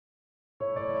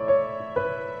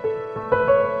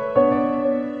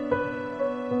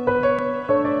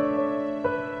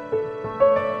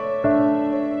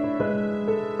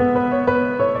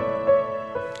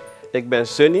Ik ben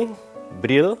Sunny,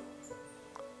 Briel,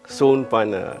 zoon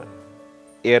van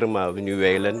Irma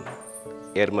Nuweilen,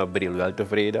 Irma Briel wel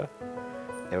tevreden.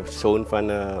 En zoon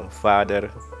van vader,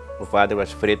 mijn vader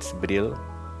was Frits Briel,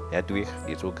 Hedwig,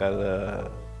 die is ook al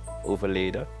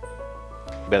overleden.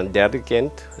 Ik ben het derde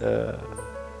kind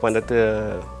van het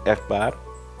echtpaar.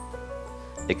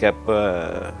 Ik heb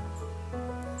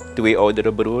 2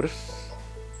 oudere broers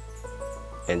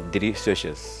en 3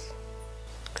 zusjes.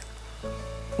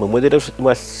 Mijn moeder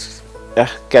was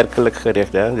echt kerkelijk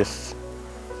gericht, hè? Dus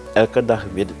elke dag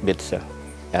bidt ze,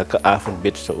 elke avond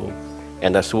bidt ze ook.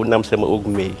 En dan zo nam ze me ook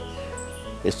mee.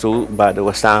 Dus zo baden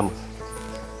we samen.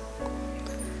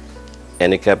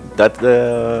 En ik heb dat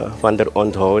van haar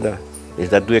onthouden, dus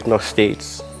dat doe ik nog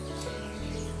steeds.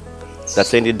 Dat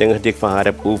zijn die dingen die ik van haar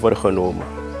heb overgenomen.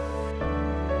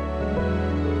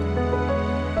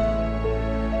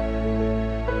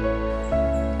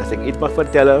 Als ik iets mag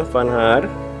vertellen van haar,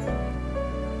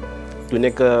 toen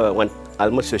ik, want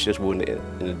al mijn zusjes wonen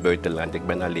in het buitenland, ik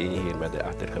ben alleen hier met haar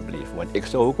achtergebleven, want ik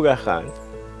zou ook weggaan.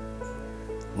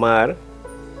 Maar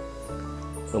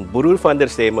een broer van haar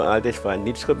zei me altijd van,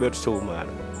 niets gebeurt zomaar.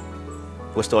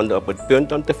 We stonden op het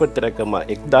punt om te vertrekken, maar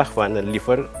ik dacht van,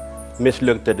 liever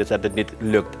mislukte dus dat het niet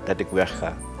lukt dat ik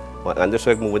wegga. Want anders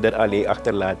zou ik mijn moeder alleen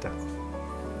achterlaten.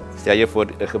 Stel je voor,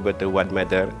 er gebeurt er wat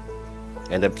met haar.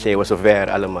 En dan zijn we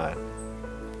zover allemaal.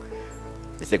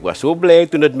 Dus ik was zo blij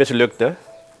toen het mislukte.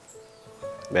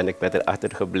 Ben ik met haar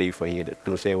achtergebleven hier.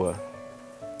 Toen zijn we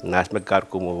naast elkaar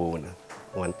komen wonen.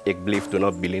 Want ik bleef toen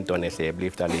op Billington en zij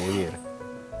bleef alleen hier.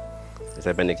 Dus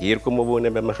dan ben ik hier komen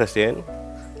wonen met mijn gezin.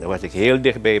 Dan was ik heel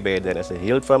dichtbij bij haar en ze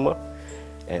hield van me.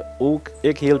 En ook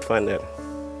ik hield van haar.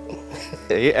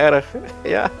 Heel erg,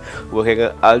 ja. We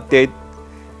gingen altijd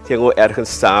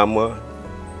ergens samen.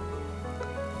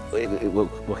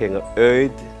 We gingen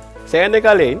uit. Zij en ik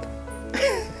alleen.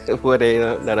 We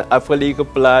rijden naar een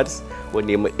afgelegen plaats. We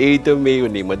nemen eten mee, we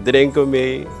nemen drinken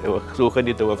mee. Zo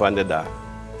genieten we van de dag.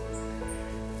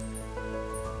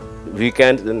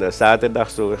 Weekend, en zaterdag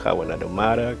zo, gaan we naar de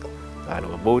markt. Hadden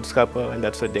we boodschappen en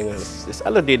dat soort dingen. Dus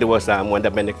alles deden we samen, want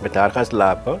dan ben ik met haar gaan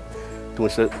slapen toen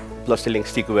ze plotseling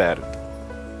ziek werd.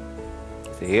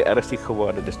 Ze is heel erg ziek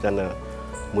geworden, dus dan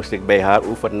moest ik bij haar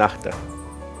overnachten.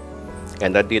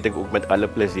 En dat deed ik ook met alle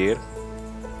plezier.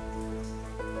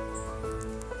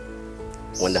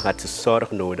 Want dan had ze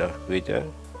zorg nodig, weet je.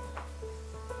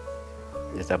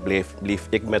 Dus dan bleef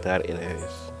ik met haar in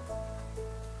huis.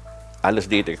 Alles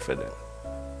deed ik verder.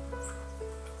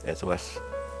 En ze was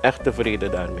echt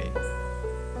tevreden daarmee.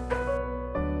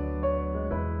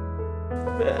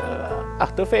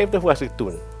 58 was ik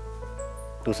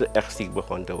toen ze echt ziek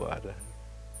begon te worden.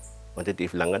 Want het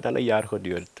heeft langer dan een jaar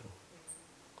geduurd.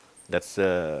 Dat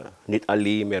ze niet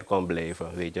alleen meer kon blijven,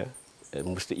 weet je. Er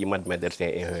moest iemand met haar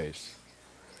zijn in huis.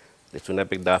 Dus toen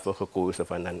heb ik daarvoor gekozen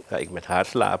van dan ga ik met haar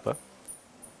slapen,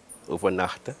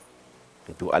 overnachten.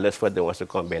 Ik doe alles voor haar, want ze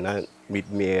kon bijna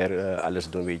niet meer alles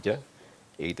doen, weet je.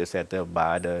 Eten zetten,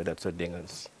 baden, dat soort dingen.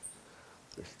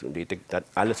 Dus toen deed ik dat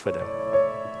alles voor haar.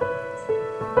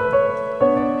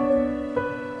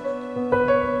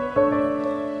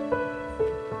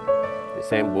 Dit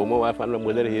zijn bomen waarvan mijn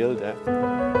moeder hield. Hè.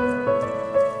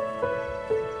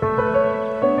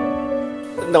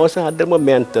 Nou, ze hadden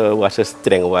momenten waar ze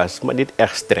streng was, maar niet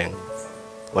echt streng.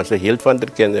 Want ze hield van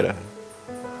haar kinderen.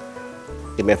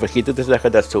 Ik ben vergeten te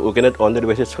zeggen dat ze ook in het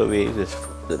onderwijs is geweest, dus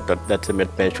dat ze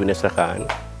met pensioen is gegaan.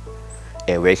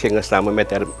 En wij gingen samen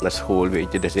met haar naar school,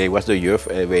 weet je. Dus zij was de juf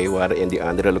en wij waren in die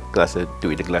andere klasse,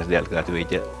 tweede klas, derde klas, weet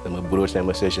je. En mijn broers en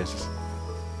mijn zusjes.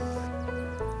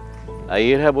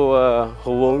 Hier hebben we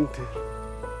gewoond.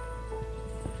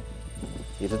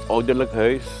 Hier is het ouderlijk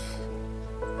huis.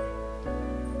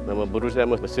 Met mijn broers en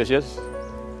mijn zusjes.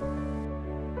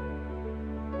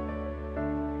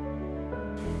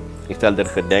 Ik stel haar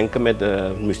gedenken met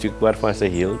de muziek waarvan ze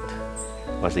hield.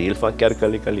 Maar ze hield van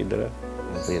kerkelijke liederen.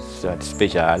 Dat is het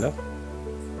speciale.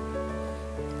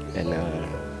 En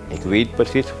ik weet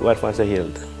precies waarvan ze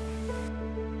hield.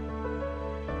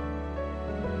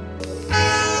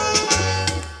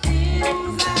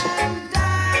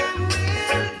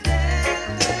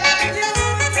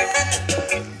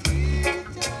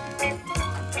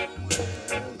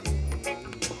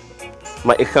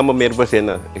 Maar ik ga me meer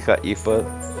bezinnen. Ik ga even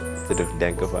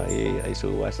terugdenken van, hey,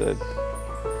 zo was het.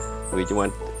 Weet je,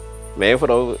 want mijn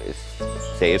vrouw,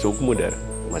 zij is ook moeder.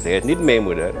 Maar zij is niet mijn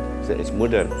moeder. Zij is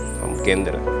moeder van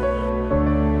kinderen.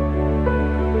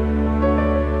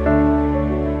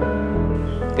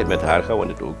 Ik met haar gaan we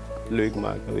het ook leuk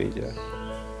maken, weet je.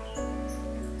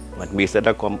 Want meestal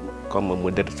dan komt mijn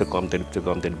moeder, ze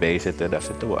komt erbij zitten. Dan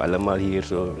zitten we allemaal hier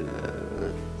zo.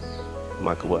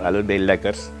 maken we allebei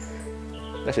lekkers.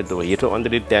 Dan zitten we hier zo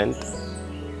onder de tent.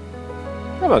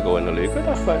 Daar maken we een leuke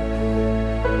dag van.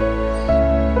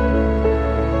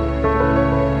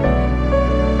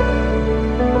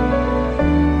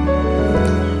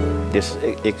 Dus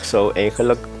ik zou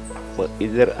eigenlijk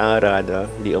ieder aanraden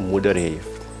die een moeder heeft.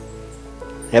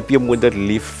 Heb je moeder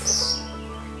lief.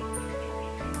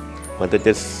 Want het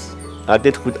is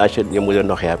altijd goed als je je moeder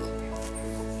nog hebt.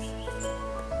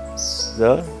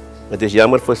 Zo? Het is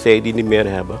jammer voor zij die niet meer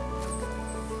hebben.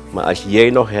 Maar als jij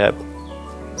nog hebt,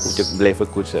 moet je blijven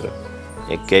koesteren.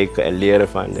 En kijken en leren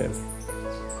van hen.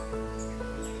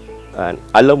 En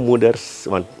alle moeders,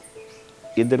 want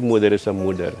ieder moeder is een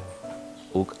moeder.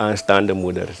 Ook aanstaande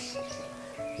moeders.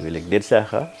 Wil ik dit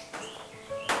zeggen.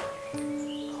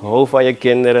 Hou van je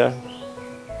kinderen.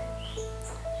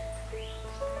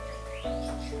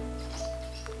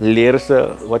 Leer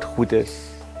ze wat goed is.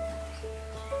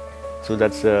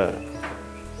 Zodat ze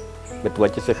met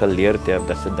wat je ze geleerd hebt,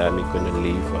 dat ze daarmee kunnen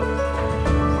leven.